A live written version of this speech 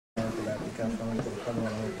الاعتكاف، نويت الخلوة،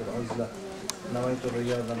 نويت العزلة، نويت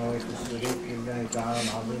الرياضة، نويت السلوك لله تعالى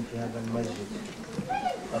العظيم في هذا المسجد.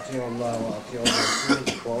 أطيعوا الله وأطيعوا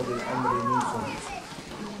الرسول وأولي الأمر منكم.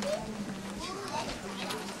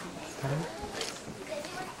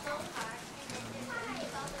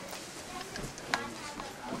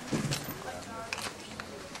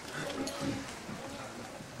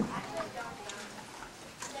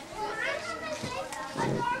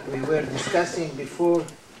 We were discussing before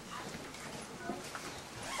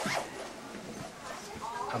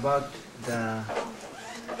about that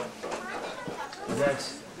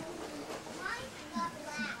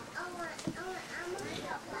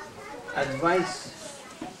advice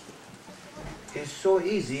is so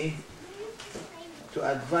easy to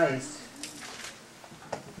advise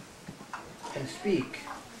and speak,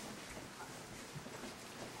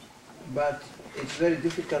 but it's very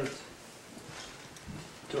difficult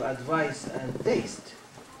to advise and taste.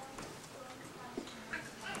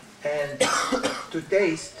 And to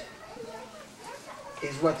taste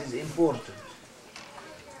is what is important.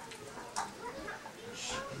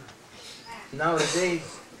 Nowadays,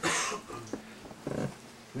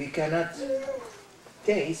 we cannot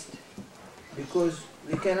taste because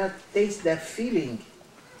we cannot taste the feeling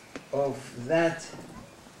of that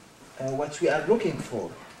what we are looking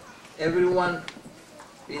for. Everyone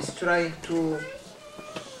is trying to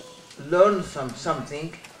learn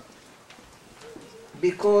something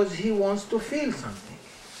because he wants to feel something.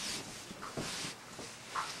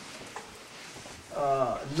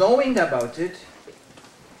 Knowing about it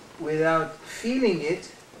without feeling it,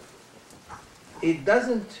 it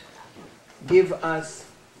doesn't give us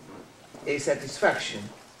a satisfaction.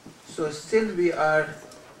 So still we are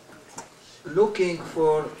looking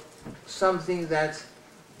for something that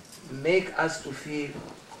make us to feel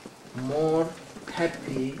more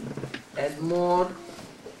happy and more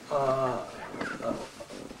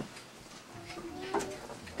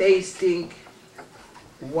tasting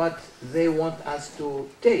what they want us to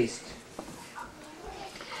taste.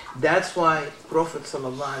 That's why Prophet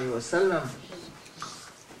ﷺ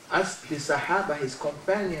asked the Sahaba, his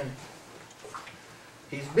companion,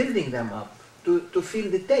 he's building them up to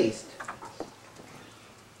feel the taste.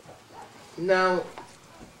 Now,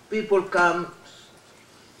 people come,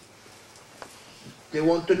 they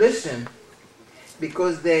want to listen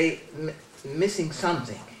because they missing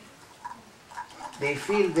something. They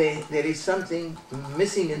feel there is something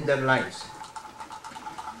missing in their lives.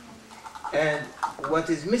 And what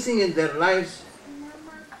is missing in their lives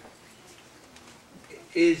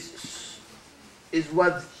is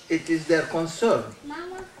what it is their concern.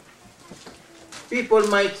 People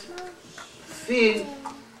might feel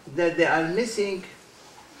that they are missing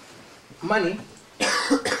money.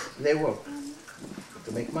 They work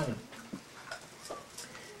to make money.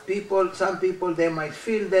 Some people, they might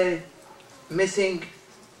feel they're missing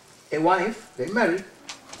a wife, they marry.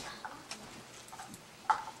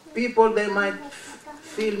 People, they might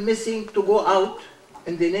feel missing to go out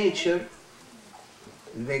in the nature,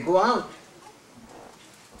 they go out.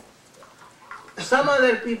 Some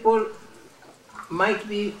other people might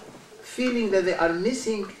be feeling that they are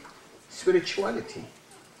missing spirituality.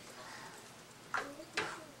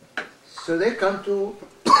 So they come to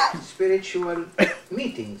spiritual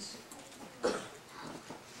meetings.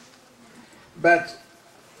 But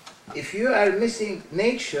if you are missing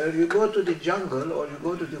nature, you go to the jungle, or you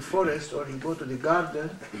go to the forest, or you go to the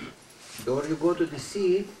garden, or you go to the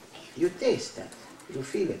sea, you taste that, you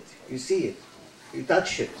feel it, you see it, you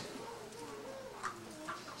touch it.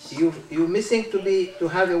 You're missing to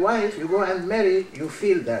have a wife, you go and marry, you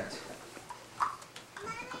feel that.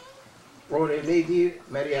 Or a lady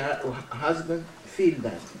marry a husband, feel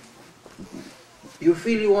that. You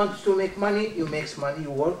feel you want to make money, you make money,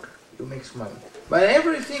 you work, you make money. But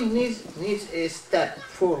everything needs a step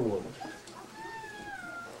forward.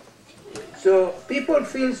 So people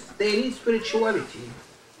feel they need spirituality.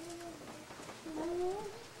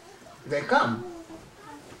 They come.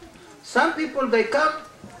 Some people, they come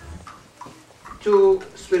to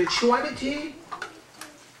spirituality.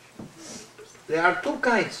 There are two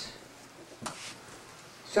kinds.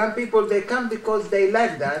 Some people, they come because they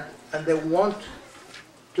like that and they want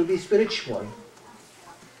to be spiritual.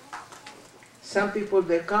 Some people,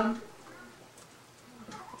 they come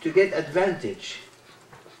to get advantage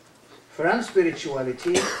from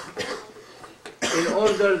spirituality in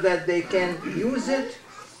order that they can use it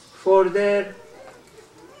for their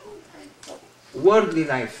worldly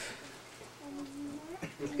life,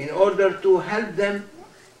 in order to help them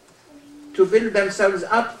to build themselves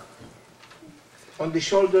up on the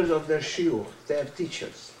shoulders of their shuyukh, their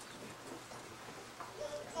teachers.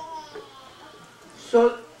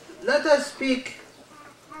 So let us speak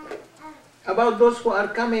about those who are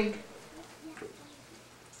coming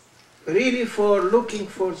really for looking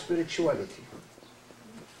for spirituality.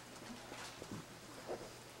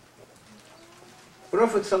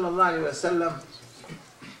 Prophet sallallahu alaihi wasallam,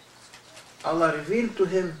 Allah revealed to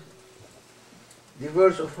him the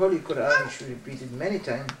verse of Holy Quran, which we repeated many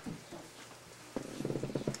times.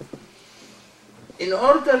 In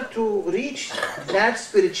order to reach that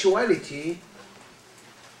spirituality,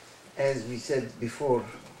 as we said before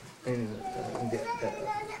at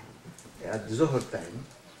Zuhr time,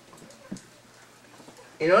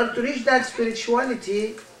 in order to reach that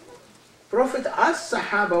spirituality, Prophet asked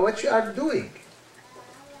Sahaba, what you are doing?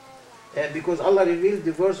 And because Allah revealed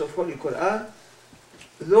the verse of Holy Quran,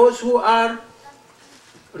 those who are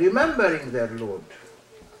remembering their Lord.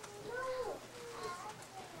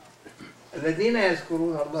 الذين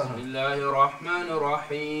يذكرون الله. بسم الله الرحمن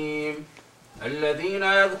الرحيم. الذين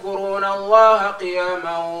يذكرون الله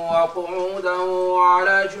قياما وقعودا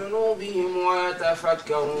وعلى جنوبهم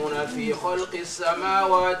ويتفكرون في خلق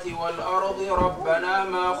السماوات والأرض ربنا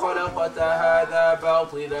ما خلقت هذا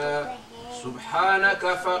باطلا سبحانك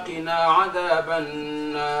فقنا عذاب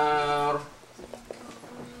النار.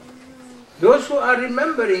 Those who are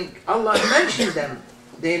remembering, Allah mentioned them,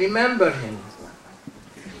 they remember Him.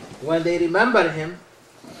 When they remember Him,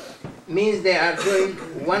 means they are going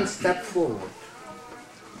one step forward.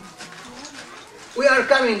 We are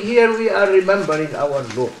coming here, we are remembering our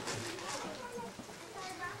Lord.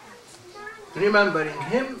 Remembering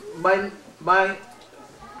Him by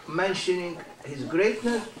mentioning His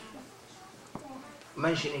greatness,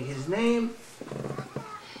 mentioning His name.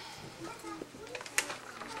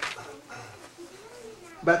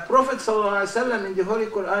 But Prophet ﷺ in the Holy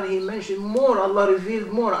Quran, he mentioned more, Allah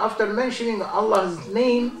revealed more. After mentioning Allah's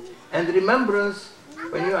name and remembrance,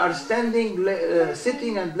 when you are standing,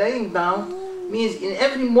 sitting and laying down, means in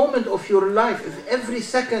every moment of your life, if every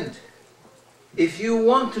second, if you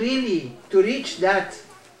want really to reach that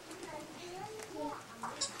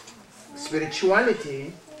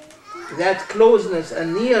spirituality, that closeness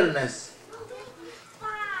and nearness,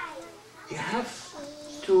 you have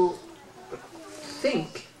to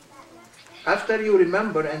think. After you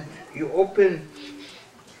remember and you open,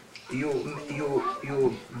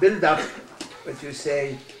 you build up what you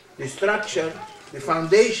say, the structure, the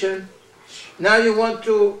foundation. Now you want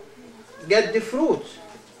to get the fruit.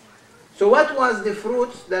 So what was the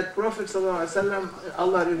fruit that Prophet ﷺ,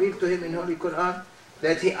 Allah revealed to him in Holy Quran,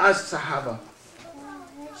 that he asked Sahaba?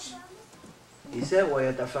 He said,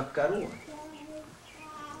 وَيَتَفَكَّرُونَ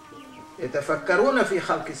يَتَفَكَّرُونَ فِي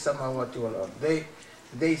خَلْقِ السَّمَاوَاتِ وَالْأَرْضِ.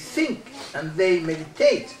 They think and they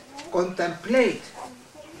meditate, contemplate,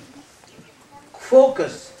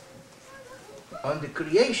 focus on the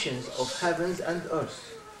creations of heavens and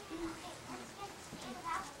earth.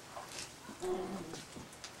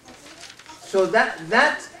 So that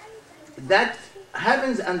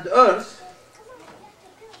heavens and earth,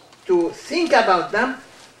 to think about them,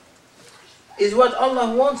 is what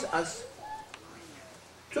Allah wants us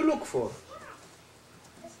to look for.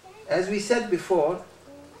 As we said before,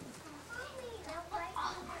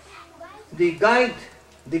 the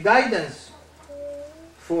guidance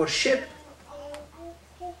for ship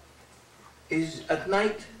is at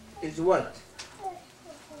night is what?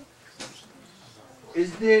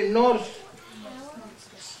 Is the North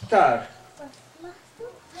Star,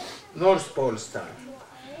 North Pole Star.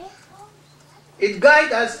 It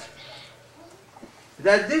guides us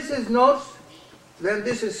that this is north, then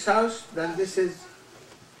this is south, then this is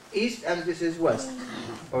east, and this is west.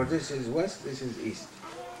 Or this is west, this is east.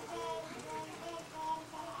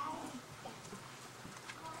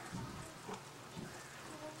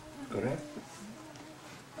 Correct?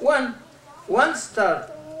 One star,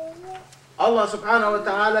 Allah subhanahu wa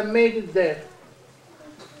ta'ala made it there.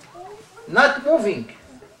 Not moving.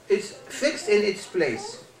 It's fixed in its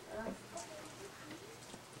place.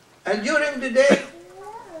 And during the day,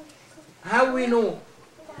 how we know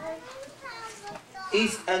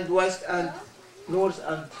east and west and north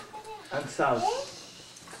and south?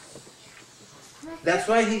 That's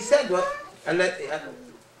why he said what?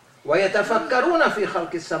 وَيَتَفَكَّرُونَ فِي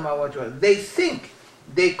خَلْقِ السَّمَاوَاتِ وَالْأَرْضِ. They think,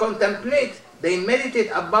 they contemplate, they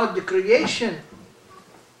meditate about the creation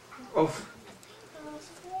of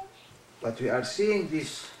what we are seeing,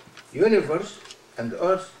 this universe and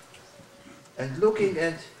earth, and looking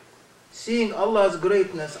at seeing Allah's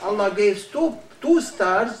greatness. Allah gives two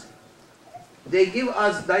stars. They give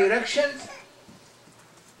us directions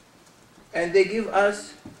and they give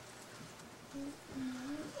us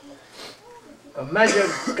a measure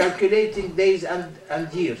calculating days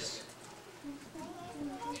and years.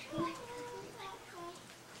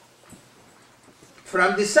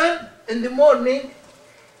 From the sun in the morning,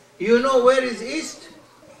 you know where is east,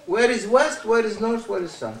 where is west, where is north, where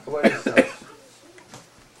is south, where is south.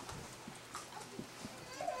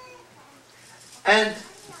 And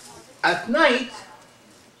at night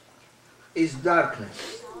is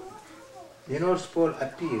darkness. The North Pole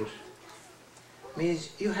appears. Means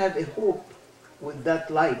you have a hope with that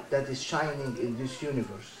light that is shining in this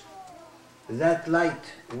universe. That light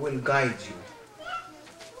will guide you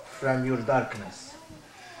from your darkness.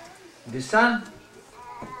 The sun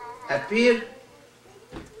appears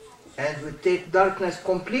and will take darkness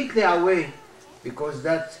completely away, because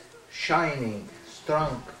that's shining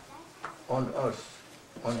strong on earth,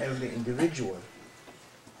 on every individual.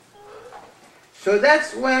 So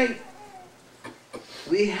that's why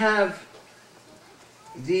we have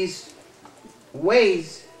these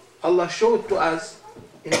ways Allah showed to us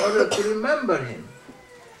in order to remember Him.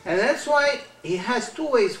 And that's why He has two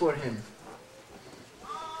ways for Him.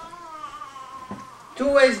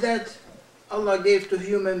 Two ways that Allah gave to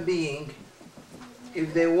human being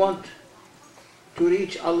if they want to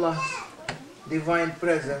reach Allah's divine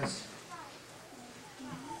presence.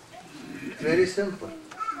 Very simple.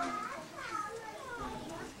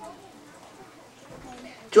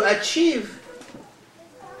 To achieve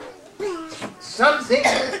something,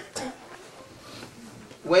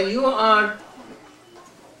 when you are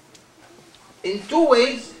in two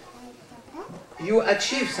ways, you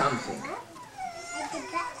achieve something.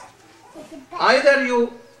 Either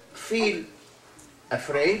you feel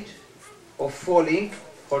afraid of falling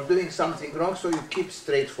or doing something wrong, so you keep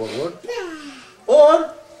straight forward,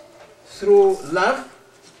 or through love,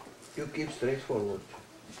 you keep straight forward.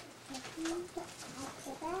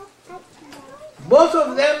 Both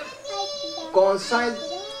of them coincide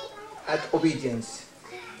at obedience.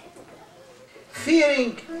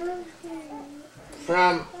 Fearing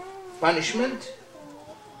from punishment,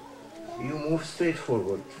 you move straight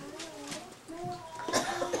forward.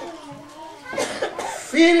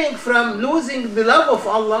 Fearing from losing the love of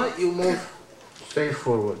Allah, you move straight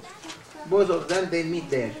forward. Both of them, they meet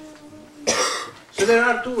there. So there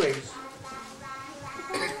are two ways.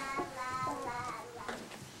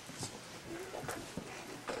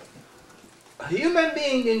 A human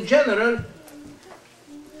being in general,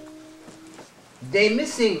 they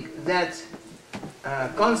missing that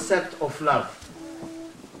concept of love.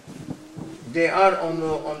 They are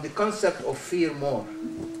on the concept of fear more.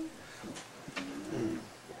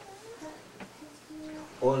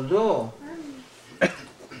 Although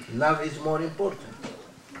love is more important,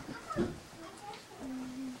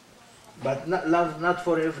 but love not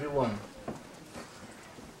for everyone.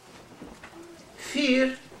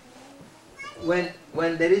 Fear, when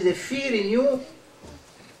there is a fear in you,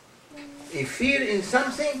 a fear in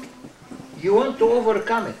something, you want to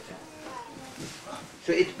overcome it.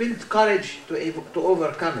 So it builds courage to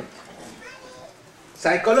overcome it.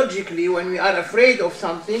 Psychologically, when we are afraid of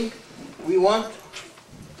something, we want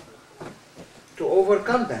to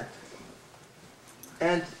overcome that.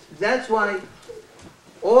 And that's why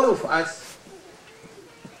all of us,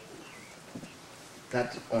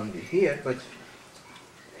 not only here, but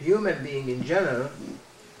human being in general,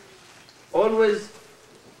 always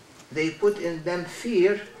they put in them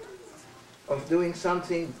fear of doing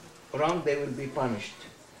something wrong, they will be punished.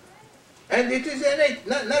 And it is a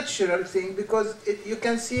natural thing, because you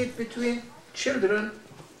can see it between children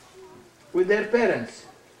with their parents.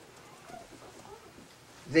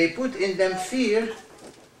 They put in them fear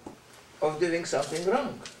of doing something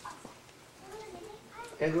wrong.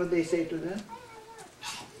 And what they say to them?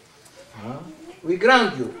 We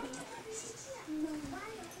ground you.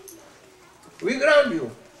 We ground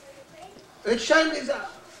you. A child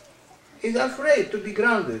is afraid to be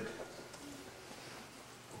grounded.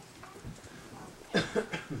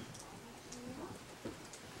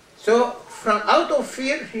 So, from out of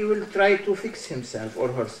fear, he will try to fix himself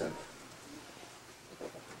or herself.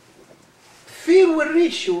 Fear will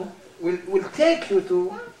reach you, will take you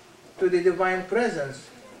to the divine presence.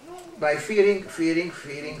 By fearing,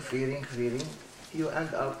 you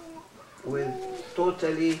end up with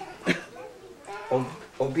total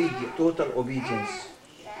obedience.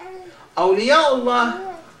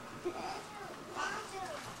 Awliyaullah,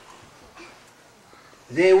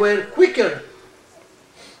 they were quicker,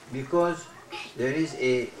 because there is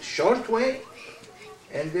a short way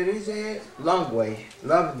and there is a long way,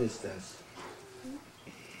 long distance.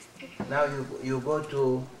 Now you go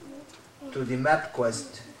to the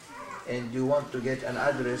MapQuest and you want to get an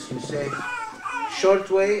address, you say short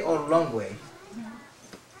way or long way.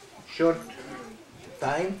 Short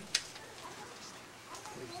time,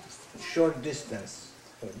 short distance.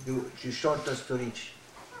 the shortest to reach.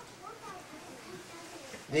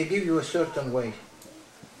 They give you a certain way.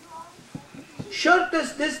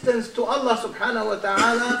 Shortest distance to Allah subhanahu wa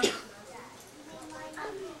ta'ala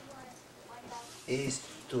is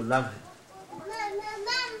to love Him.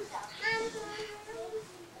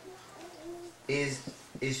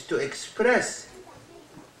 Is to express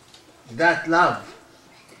that love.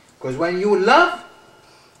 Because when you love,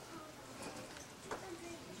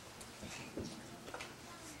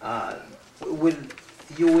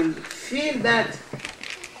 you will feel that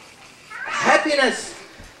happiness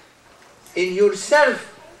in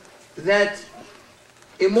yourself, that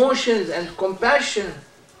emotions and compassion,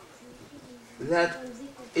 that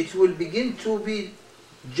it will begin to be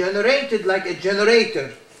generated like a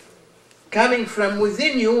generator coming from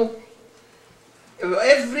within you.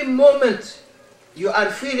 Every moment you are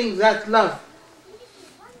feeling that love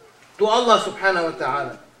to Allah subhanahu wa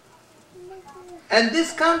ta'ala. And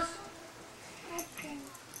this comes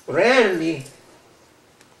rarely,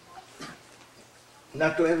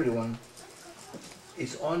 not to everyone.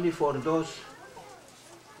 It's only for those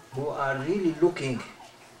who are really looking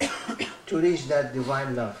to reach that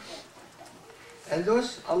divine love. And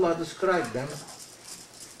those, Allah described them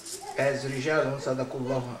as رجال صدقوا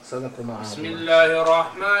ما بسم الله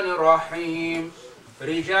الرحمن الرحيم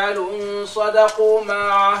رجال صدقوا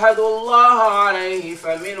ما عاهدوا الله عليه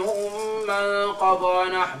فمنهم من قضى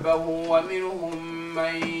نحبه ومنهم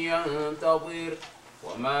من ينتظر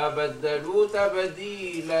وما بدلوا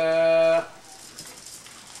تبديلا.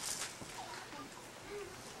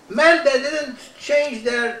 Men that didn't change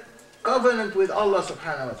their covenant with Allah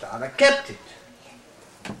subhanahu wa ta'ala, kept it.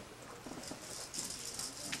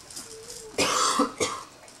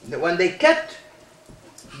 When they kept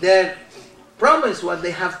their promise, what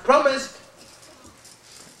they have promised,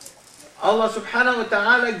 Allah subhanahu wa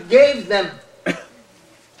ta'ala gave them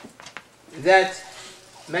that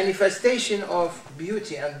manifestation of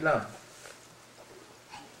beauty and love.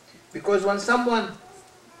 Because when someone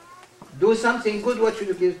do something good, what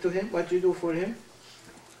you give to him, what you do for him,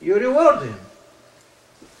 you reward him.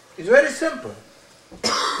 It's very simple.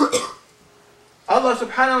 Allah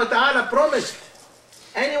subhanahu wa ta'ala promised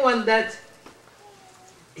anyone that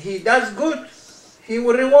he does good, he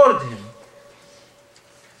will reward him.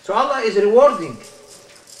 So Allah is rewarding.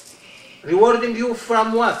 Rewarding you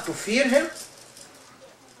from what? To fear Him?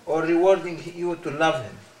 Or rewarding you to love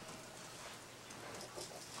Him?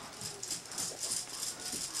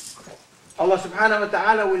 Allah subhanahu wa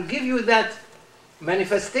ta'ala will give you that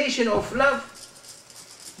manifestation of love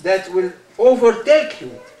that will overtake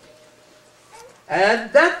you. And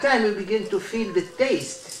at that time you begin to feel the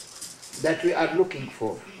taste that we are looking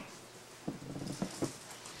for.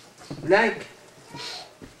 Like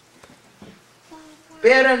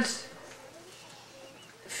parents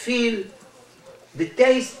feel the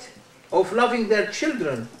taste of loving their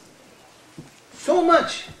children so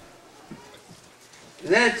much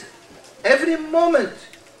that every moment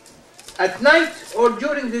at night or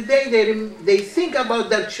during the day they think about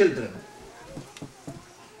their children.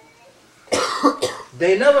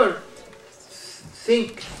 They never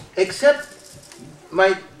think except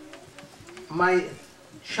my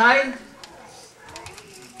child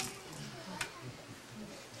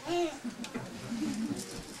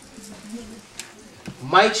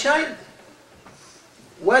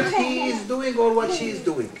what he is doing or what she is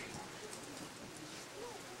doing.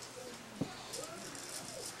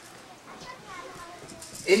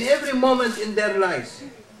 In every moment in their lives.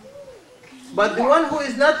 But the one who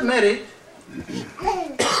is not married,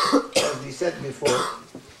 as we said before,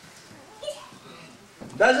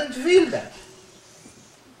 doesn't feel that.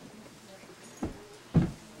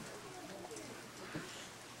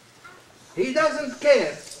 He doesn't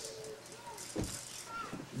care.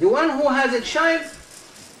 The one who has a child,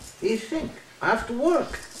 he thinks, I have to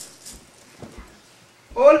work.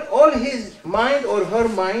 All his mind or her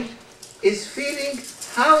mind is feeling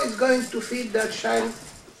how it's going to feed that child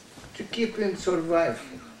to keep him survive.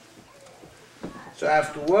 So I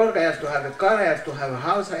have to work, I have to have a car, I have to have a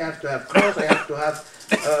house, I have to have clothes, I have to have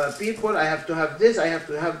people, I have to have this, I have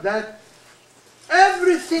to have that.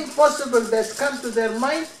 Everything possible that comes to their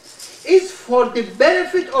mind is for the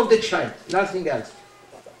benefit of the child, nothing else.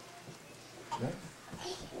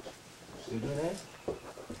 You do that?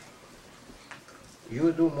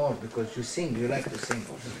 You do more because you sing, you like to sing.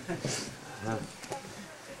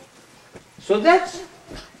 So that's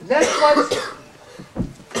what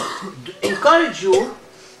encourage you,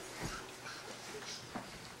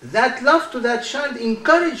 that love to that child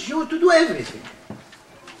encourage you to do everything.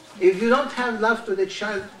 If you don't have love to the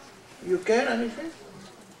child, you care anything?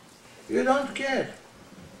 You don't care.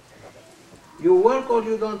 You work or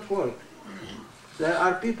you don't work. There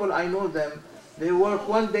are people, I know them, they work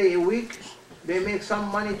 1 day a week, they make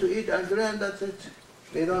some money to eat and drink, that's it.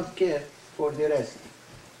 They don't care for the rest.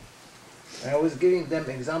 I was giving them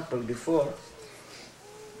example before.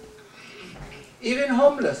 Even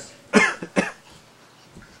homeless.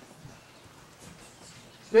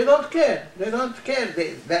 They don't care. They don't care.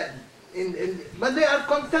 But they are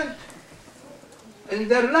content. In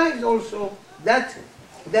their lives also, that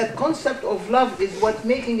concept of love is what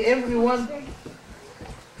making everyone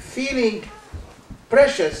feeling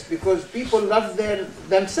precious, because people love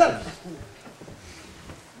themselves.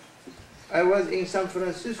 I was in San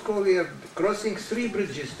Francisco, we are crossing 3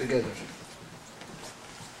 bridges together.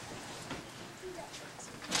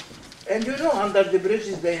 And you know, under the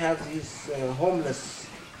bridges they have these homeless,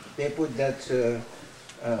 they put that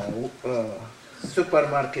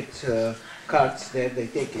supermarket carts there, they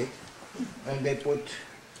take it, and they put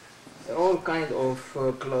all kind of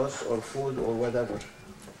clothes or food or whatever.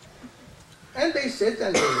 And they sit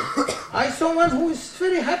and I saw one who is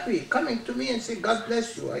very happy coming to me and said, God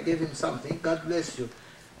bless you. I gave him something, God bless you.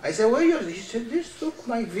 I said, where are you? He said, this look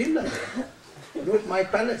my villa, look my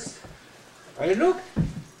palace. I looked.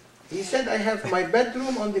 He said, I have my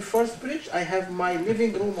bedroom on the first bridge, I have my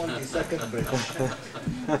living room on the second bridge.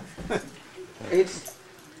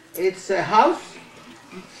 It's a house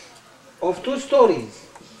of 2 stories.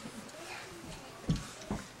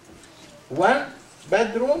 1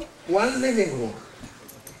 bedroom, 1 living room.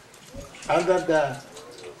 Under the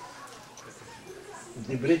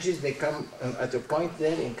bridges, they come at a point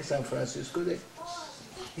there in San Francisco.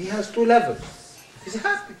 He has 2 levels. He's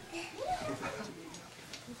happy.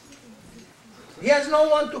 He has no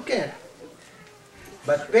one to care.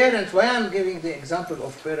 But parents, why I'm giving the example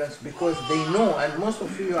of parents? Because they know, and most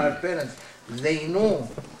of you are parents, they know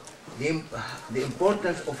the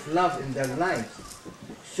importance of love in their lives.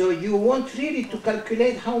 So you want really to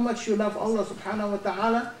calculate how much you love Allah subhanahu wa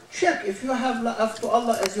ta'ala. Check if you have love to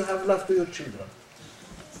Allah as you have love to your children.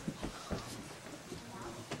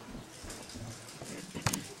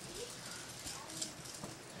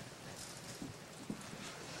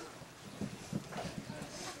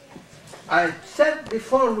 I said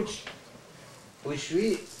before, it's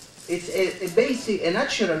a basic, a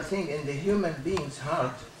natural thing in the human being's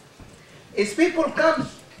heart. Is people come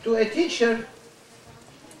to a teacher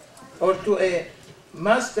or to a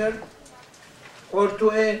master or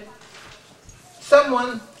to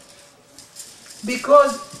someone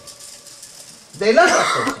because they love a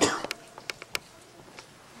person.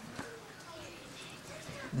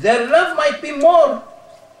 Their love might be more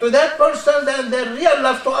to that person than their real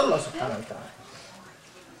love to Allah subhanahu wa ta'ala.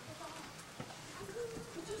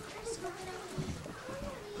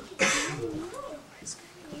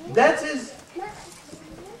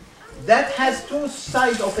 That has 2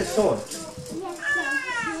 sides of a sword.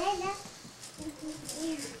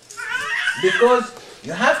 Because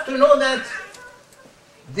you have to know that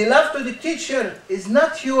the love to the teacher is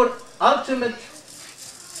not your ultimate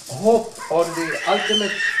hope or the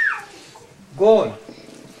ultimate goal.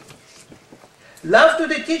 Love to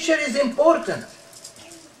the teacher is important.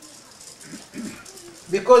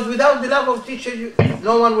 Because without the love of teacher,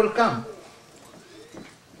 no one will come.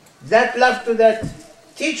 That love to that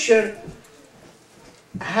teacher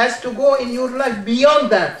has to go in your life beyond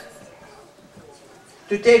that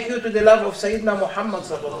to take you to the love of Sayyidina Muhammad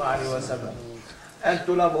sallallahu alaihi wasallam and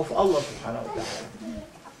to love of Allah subhanahu wa ta'ala.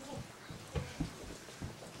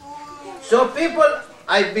 So people,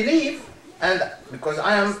 I believe, and because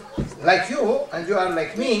I am like you and you are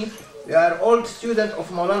like me, we are all students of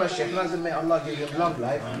Maulana Shaykh Nazim, may Allah give him long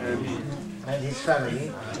life and his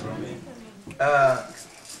family.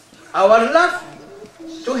 Our love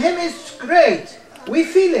to him is great. We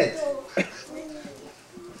feel it.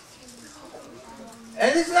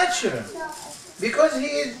 And it's natural because he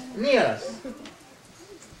is near us.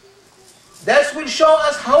 That will show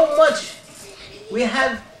us how much we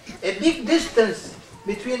have a big distance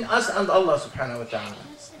between us and Allah subhanahu wa ta'ala.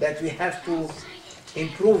 That we have to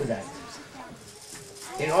improve that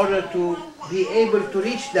in order to be able to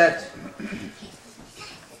reach that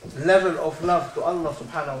level of love to Allah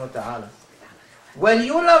subhanahu wa ta'ala. When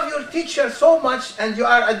you love your teacher so much and you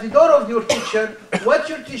are at the door of your teacher, what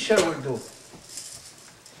your teacher will do?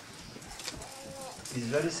 It's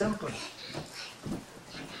very simple.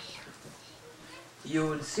 You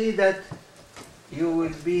will see that you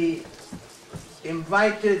will be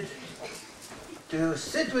invited to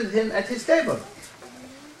sit with him at his table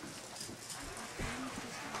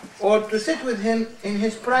or to sit with him in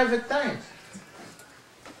his private times.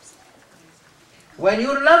 When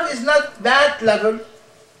your love is not that level,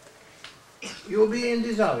 you'll be in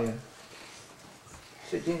the Zawiya,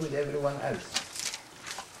 sitting with everyone else.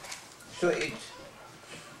 So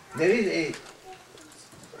there is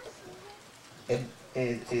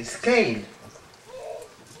a scale.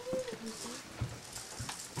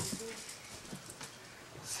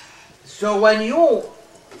 So when you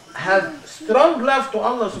have strong love to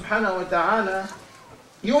Allah subhanahu wa ta'ala,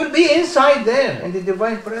 you will be inside there in the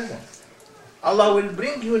divine presence. Allah will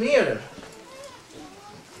bring you nearer,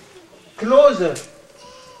 closer.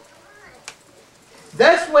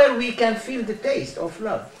 That's where we can feel the taste of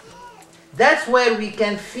love. That's where we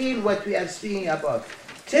can feel what we are speaking about.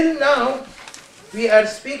 Till now, we are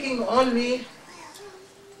speaking only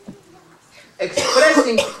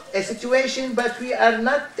expressing a situation, but we are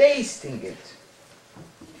not tasting it.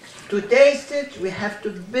 To taste it, we have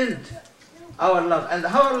to build our love. And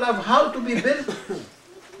our love, how to be built?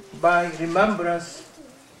 By remembrance.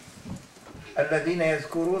 الذين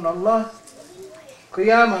يذكرون الله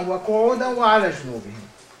قياما وقعودا وعلى جنوبهم.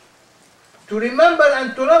 To remember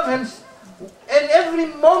and to love Him in every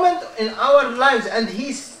moment in our lives. And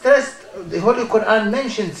He stressed, the Holy Quran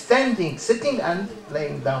mentioned standing, sitting and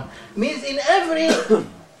laying down. Means in every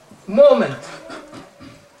moment.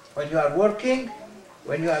 When you are working,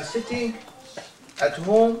 when you are sitting at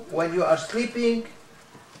home, when you are sleeping,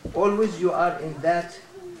 always you are in that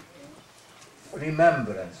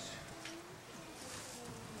remembrance.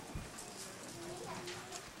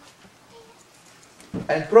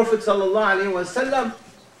 And Prophet ﷺ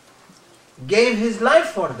gave his life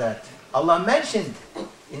for that. Allah mentioned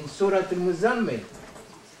in Surah Al-Muzammil,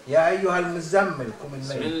 Ya ayyuha al-Muzammil, qum al-layl.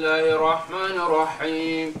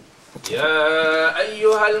 Bismillahirrahmanirrahim. يا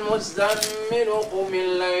أيها المزمل قم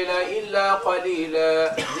الليل إلا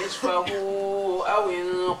قليلا نصفه أو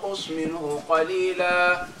انقص منه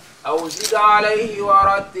قليلا أو زد عليه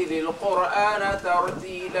ورتل القرآن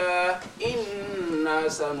ترتيلا إنا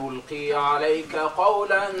سنلقي عليك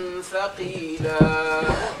قولا ثقيلا.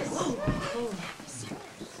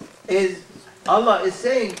 Allah is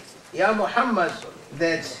saying, Ya Muhammad,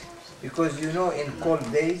 that because you know in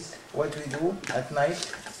cold days what we do at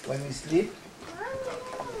night when we sleep,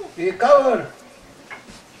 we cover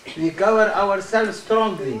ourselves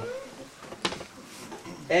strongly,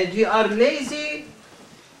 and we are lazy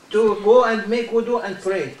to go and make wudu and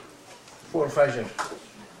pray for Fajr.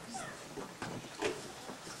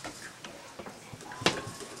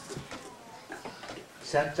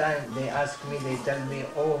 Sometimes they ask me, they tell me,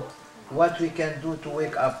 oh, what we can do to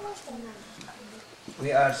wake up.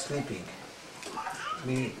 We are sleeping.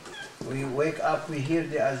 We wake up, we hear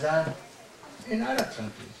the azan in Arab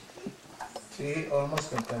countries. Or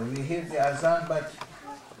Muslim countries, we hear the azan, but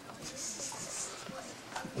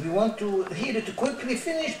we want to hear it to quickly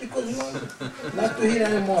finish because we want not to hear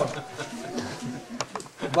anymore.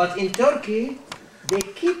 But in Turkey, they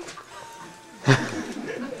keep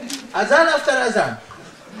azan after azan.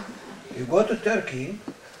 You go to Turkey,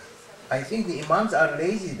 I think the imams are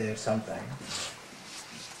lazy there sometimes.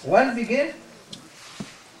 One begin,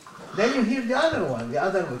 then you hear the other one,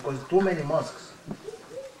 because too many mosques.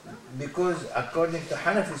 Because according to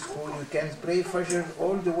Hanafi school, you can pray Fajr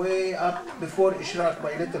all the way up before Ishraq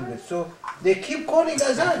by a little bit. So they keep calling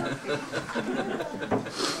azan,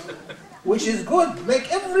 which is good, make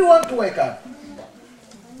everyone to wake up.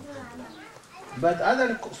 But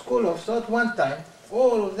other school of thought, one time,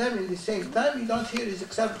 all of them in the same time, you don't hear is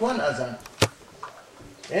except one azan.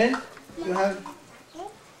 And you have,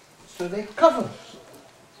 so they cover.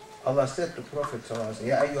 Allah said to Prophet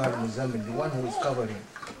Ya ayyuhal muzammil, the one who is covering,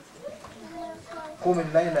 قُمِ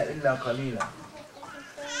اللَّيْلَ إِلَّا قَلِيلًا.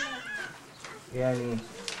 Yani,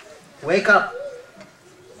 wake up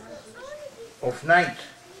of night.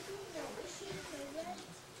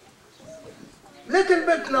 Little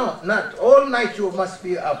bit, no, not all night you must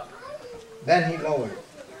be up. Then he lowered.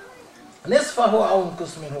 نصفه أو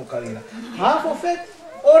انقص منه قليلا. Half of it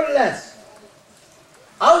or less.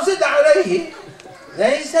 أو زد عليه.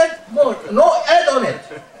 Then he said more. No, add on it.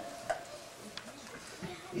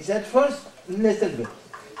 He said first little bit.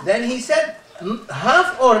 Then he said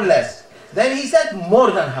half or less. Then he said more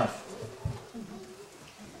than half.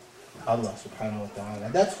 Allah subhanahu wa ta'ala.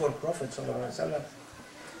 That's for Prophet sallallahu alaihi wasallam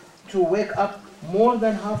to wake up more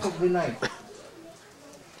than half of the night.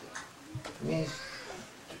 Means,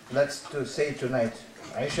 let's say tonight,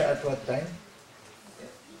 Aisha at what time?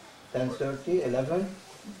 10:30, 11?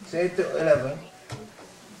 Say to 11.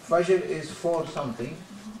 Fajr is 4 something.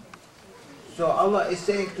 So Allah is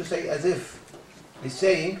saying to say as if, He's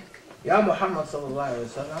saying, Ya Muhammad sallallahu alayhi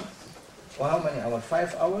wa sallam, for how many hours?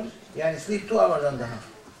 5 hours? Yani sleep 2 hours and a half.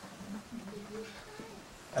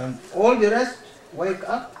 And all the rest, wake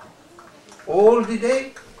up all the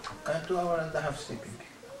day and 2.5 hours sleeping.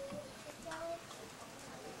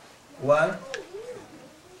 Why?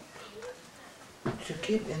 To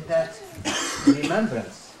keep in that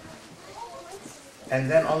remembrance. And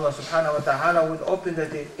then Allah subhanahu wa ta'ala will open the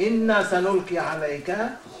day. Inna sanulki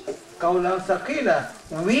alayka qawlan thaqila.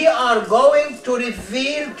 We are going to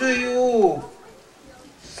reveal to you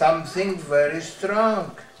something very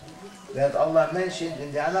strong that Allah mentioned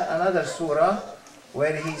in another surah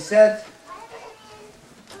where He said,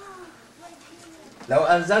 لو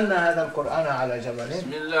أنزلنا هذا القرآن على جبل.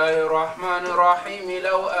 بسم الله الرحمن الرحيم.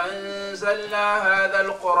 لو أنزلنا هذا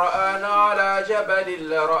القرآن على جبل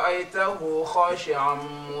لرأيته خاشعا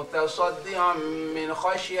متصدعا من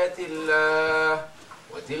خشية الله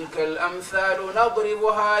وتلك الأمثال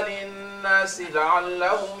نضربها للناس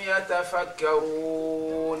لعلهم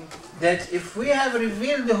يتفكرون. That if we have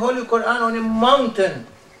revealed the Holy Quran on a mountain,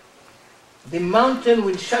 the mountain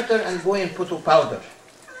will shatter and go and put to powder.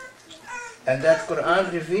 And that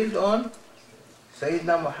Quran revealed on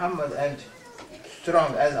Sayyidina Muhammad and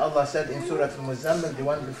strong, as Allah said in Surah Al-Muzammil, the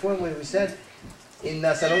one before, when we said,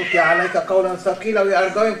 Inna sanulki alayka qawlan thaqila, we are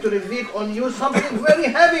going to reveal on you something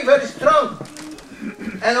very heavy, very strong.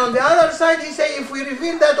 And on the other side, He said, if we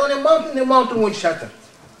reveal that on a mountain, the mountain will shatter.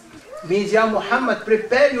 Means, Ya Muhammad,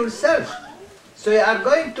 prepare yourself. So you are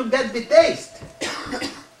going to get the taste.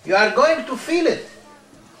 You are going to feel it.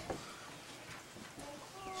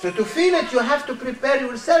 So to feel it, you have to prepare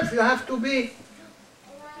yourself. You have to be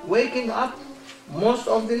waking up most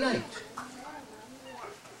of the night.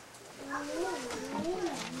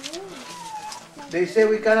 They say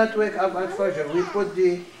we cannot wake up at Fajr. We put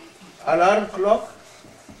the alarm clock,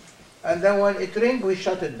 and then when it rings, we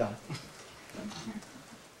shut it down.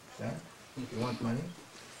 You want money?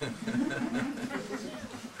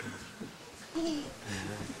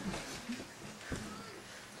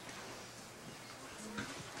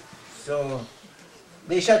 So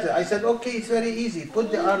they shut it. I said, okay, it's very easy. Put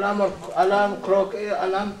the alarm clock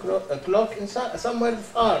inside, somewhere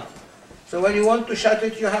far. So when you want to shut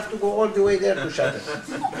it, you have to go all the way there to shut it.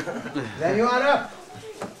 Then you are up.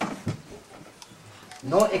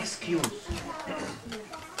 No excuse.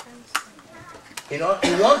 You know,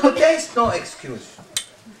 you want to taste, no excuse.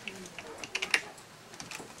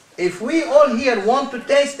 If we all here want to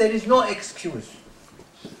taste, there is no excuse.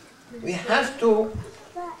 We have to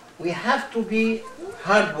be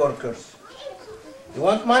hard workers. You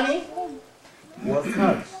want money? Work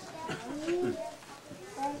hard.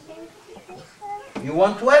 You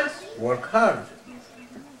want wealth? Work hard.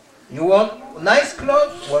 You want nice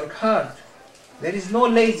clothes? Work hard. There is no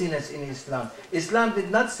laziness in Islam. Islam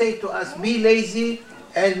did not say to us, be lazy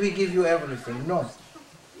and we give you everything. No.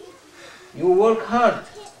 You work hard.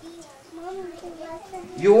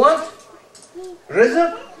 You want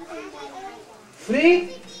rizq? Free?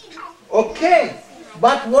 Okay.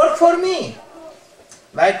 But work for me.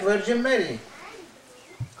 Like Virgin Mary.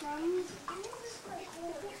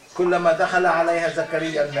 كلما دخل عليها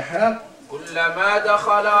زكريا المحراب كلما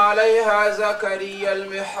دخل عليها زكريا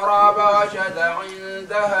المحراب وجد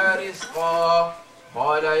عندها رزقا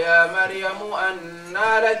قال يا مريم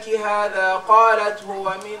أنى لك هذا قالت هو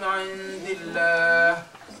من عند الله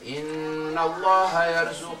إن الله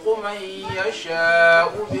يرزق من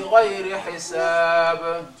يشاء بغير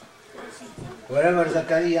حساب. Wherever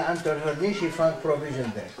Zakaria entered her niche, she found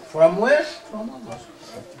provision there. From where? From Allah.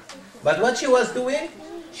 But what she was doing?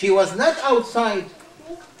 She was not outside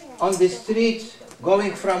on the streets,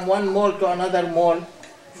 going from one mall to another mall,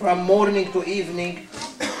 from morning to evening.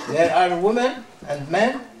 There are women and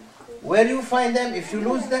men. Where you find them? If you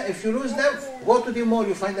lose them, go to the mall.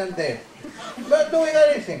 You find them there, not doing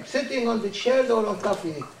anything, sitting on the chairs or on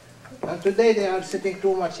coffee. And today they are sitting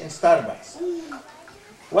too much in Starbucks.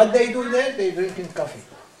 What they do there? They drinking coffee.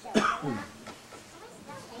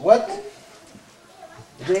 What?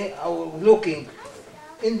 They are looking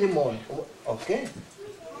in the mall. Okay.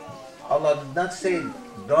 Allah did not say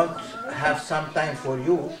don't have some time for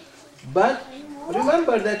you, but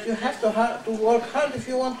remember that you have to work hard if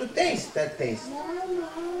you want to taste that taste.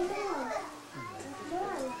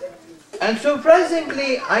 And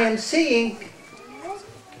surprisingly, I am seeing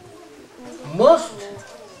most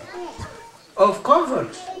of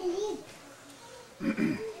converts,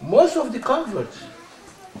 most of the converts,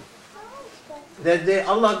 that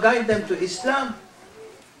Allah guide them to Islam,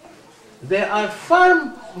 they are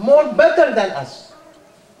far more better than us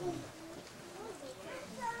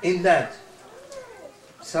in that.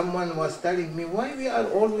 Someone was telling me why we are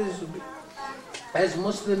always, as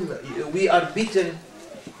Muslims, we are beaten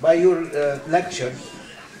by your lectures,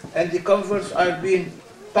 and the converts are being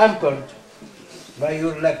pampered by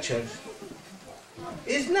your lectures.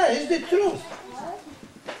 It's not, it's the truth.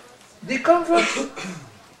 The converts,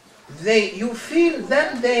 you feel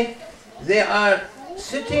them, they are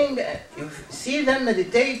sitting, you see them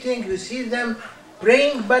meditating, you see them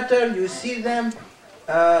praying better, you see them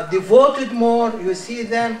devoted more, you see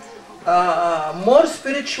them more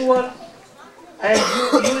spiritual, and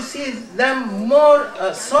you see them more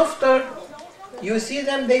softer, you see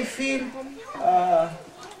them, they feel,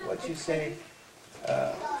 what you say,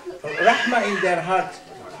 rahmah in their heart,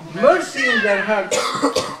 mercy in their heart,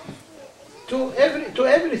 to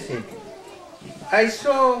everything. I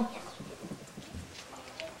saw,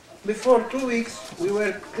 before 2 weeks, we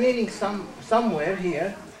were cleaning somewhere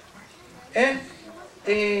here, and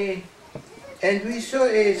we saw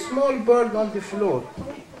a small bird on the floor.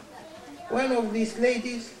 One of these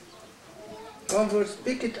ladies, converts,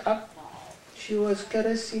 picked it up. She was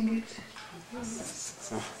caressing it,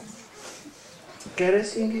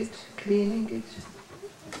 cleaning it,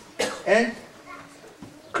 and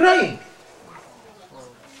crying,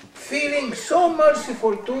 feeling so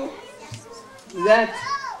merciful to that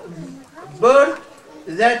bird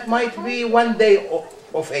that might be 1 day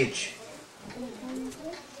of age.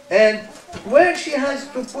 And where she has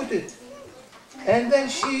to put it. And then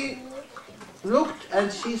she looked and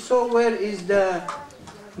she saw where is the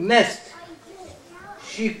nest.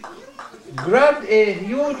 She grabbed a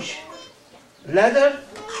huge ladder,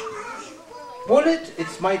 pull it,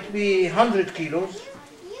 it might be 100 kilos,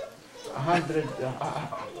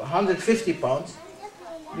 150 pounds.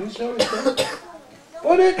 You saw it there?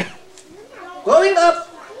 Pull it, going up,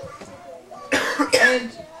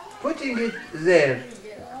 and putting it there.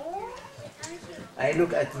 I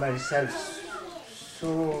look at myself,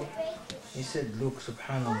 so he said, look,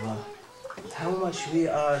 subhanallah, how much we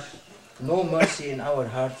are, no mercy in our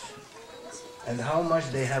hearts, and how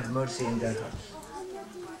much they have mercy in their hearts.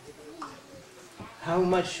 How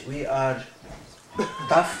much we are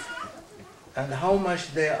tough, and how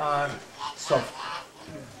much they are soft.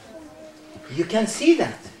 You can see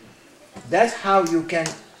that. That's how you can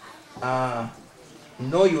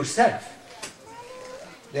know yourself.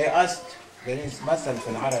 They asked, there is مثل في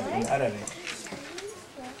العرب in Arabic.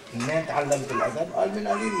 منين تعلمت الأدب؟ قال من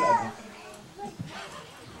قليل الأدب.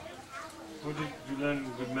 Where did you learn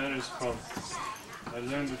good manners from? I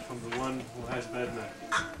learned it from the one who has bad manners.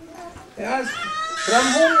 They asked, from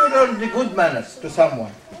whom you learned the good manners to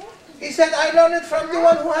someone? He said, I learned it from the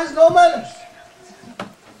one who has no manners.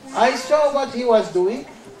 I saw what he was doing,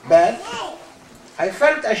 bad. I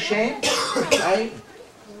felt ashamed. I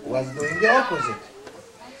was doing the opposite.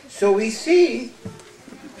 So we see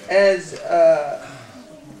as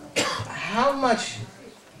how much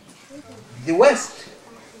the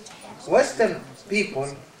Western people,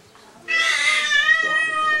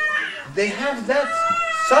 they have that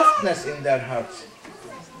softness in their hearts,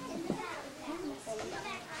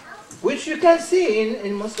 which you can see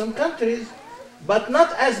in Muslim countries, but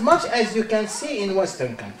not as much as you can see in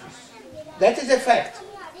Western countries. That is a fact.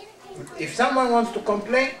 If someone wants to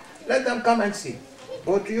complain, let them come and see.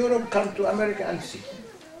 Go to Europe, come to America and see.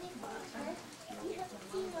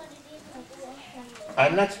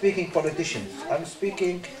 I'm not speaking politicians, I'm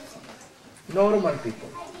speaking normal people.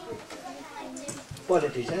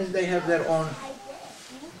 Politicians, they have their own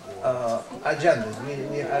agendas.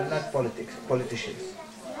 We are not politicians.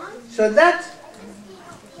 So that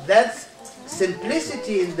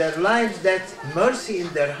simplicity in their lives, that mercy in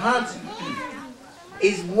their hearts,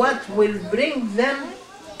 is what will bring them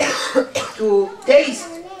to taste,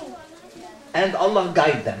 and Allah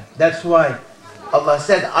guide them. That's why Allah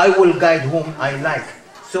said, I will guide whom I like.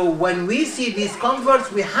 So when we see these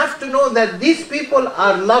converts, we have to know that these people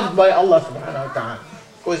are loved by Allah subhanahu wa ta'ala,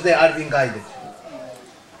 because they are being guided.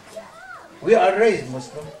 We are raised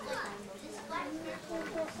Muslim.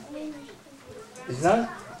 Is that?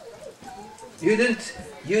 You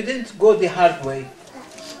didn't go the hard way.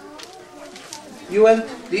 You went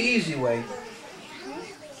the easy way.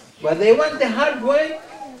 But they went the hard way.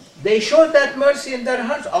 They showed that mercy in their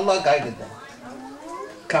hearts. Allah guided them.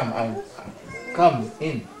 Come out. Come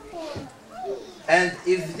in. And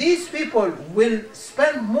if these people will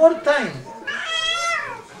spend more time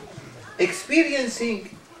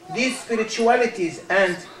experiencing these spiritualities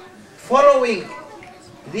and following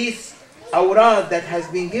this awrad that has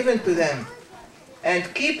been given to them,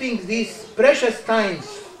 and keeping these precious times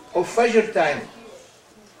of Fajr time,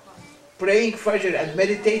 praying Fajr and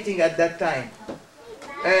meditating at that time,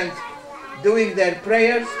 and doing their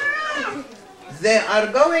prayers, they are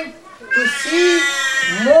going to see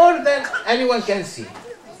more than anyone can see,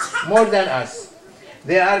 more than us.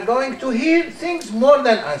 They are going to hear things more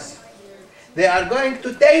than us. They are going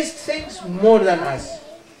to taste things more than us.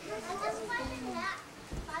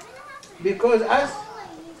 Because us,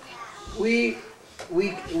 we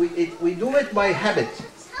do it by habit.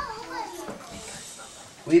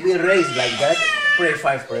 We've been raised like that. Pray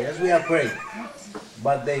 5 prayers. We are praying,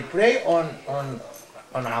 but they pray on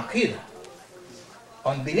aqidah,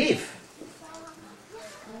 on belief.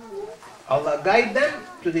 Allah guide them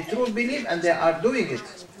to the true belief, and they are doing it.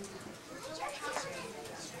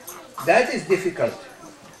 That is difficult.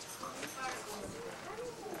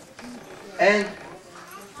 And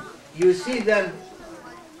you see them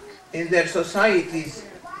in their societies,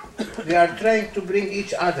 they are trying to bring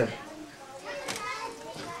each other.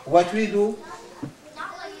 What we do,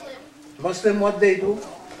 Muslim, what they do,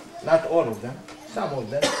 not all of them, some of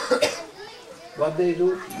them, what they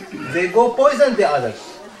do, they go poison the others.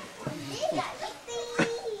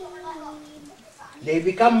 They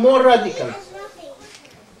become more radical.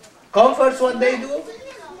 Comforts what they do,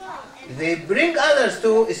 they bring others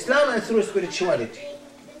to Islam and through spirituality.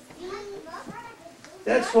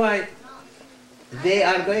 That's why they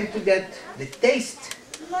are going to get the taste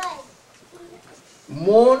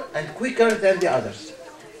more and quicker than the others.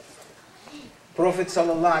 Prophet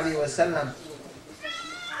sallallahu alaihi wasallam,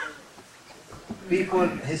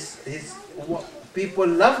 people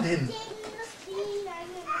loved him.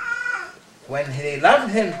 When they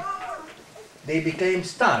loved him, they became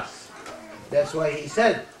stars. That's why he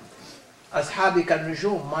said, "Ashabi kan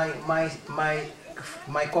nujum,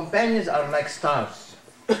 my companions are like stars.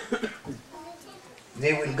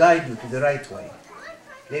 They will guide you to the right way."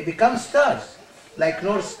 They become stars, like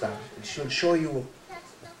North Star. It should show you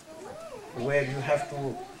where you have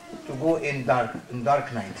to go in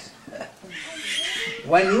dark nights.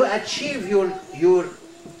 When you achieve your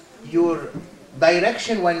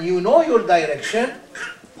direction, when you know your direction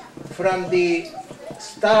from the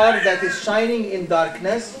star that is shining in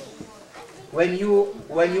darkness, when you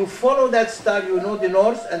follow that star, you know the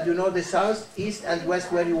north and you know the south, east and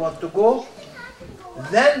west where you want to go.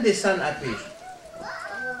 Then the sun appears.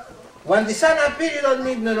 When the sun appears, you don't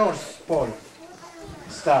need the north pole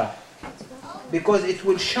star, because it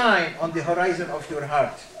will shine on the horizon of your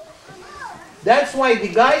heart. That's why the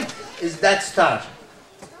guide is that star.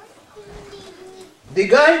 The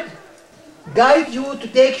guide you to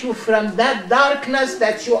take you from that darkness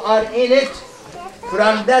that you are in it,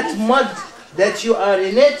 from that mud that you are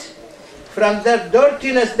in it, from that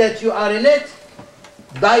dirtiness that you are in it,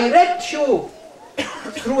 direct you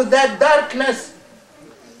through that darkness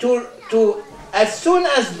to as soon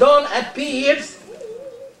as dawn appears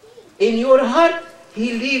in your heart,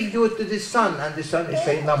 he leads you to the sun, and the sun is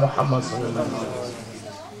Sayyidina Muhammad sallallahu alaihi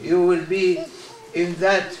wasallam. You will be in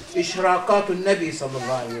that ishraqatul Nabi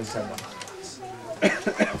sallallahu alaihi wasallam.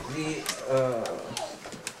 The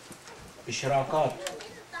ishraqat,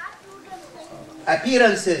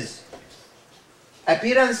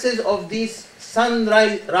 appearances of these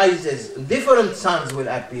sunrises, different suns will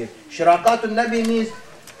appear. Ishraqatul Nabi means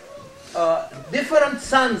different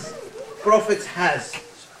suns prophets has.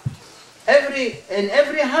 In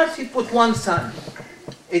every house he put one sun.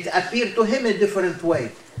 It appeared to him a different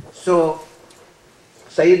way. So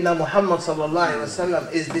Sayyidina Muhammad sallallahu alaihi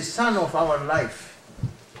wasallam is the sun of our life.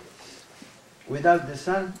 Without the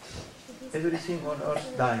sun, everything on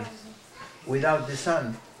earth dies. Without the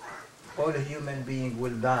sun, all human being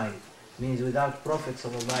will die. Means without Prophet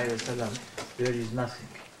sallallahu alaihi wasallam, there is nothing.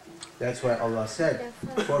 That's why Allah said,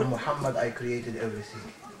 "For Muhammad I created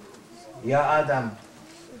everything." Ya Adam,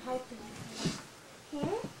 how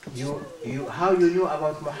you knew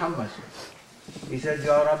about Muhammad? He said,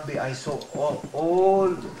 "Ya Rabbi, I saw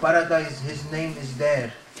all paradise, his name is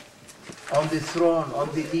there. On the throne, on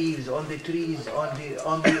the leaves, on the trees,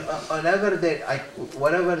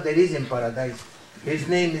 whatever there is in paradise, his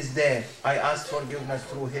name is there. I asked forgiveness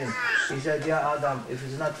through him." He said, "Ya Adam, if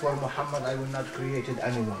it's not for Muhammad, I will not create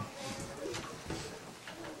anyone."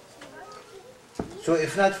 So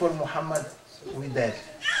if not for Muhammad, we're dead.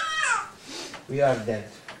 We are dead.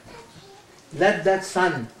 Let that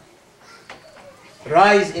sun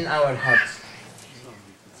rise in our hearts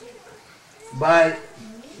by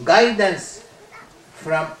guidance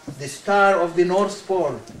from the star of the North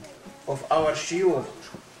Pole of our Shuyukh,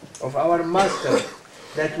 of our Master,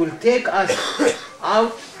 that will take us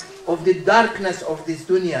out of the darkness of this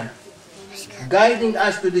dunya, guiding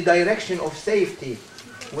us to the direction of safety,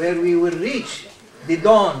 where we will reach the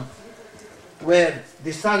dawn, where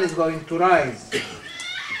the sun is going to rise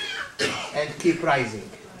and keep rising.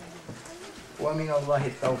 ومن الله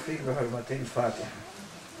التوفيق بحرمة الفاتحة.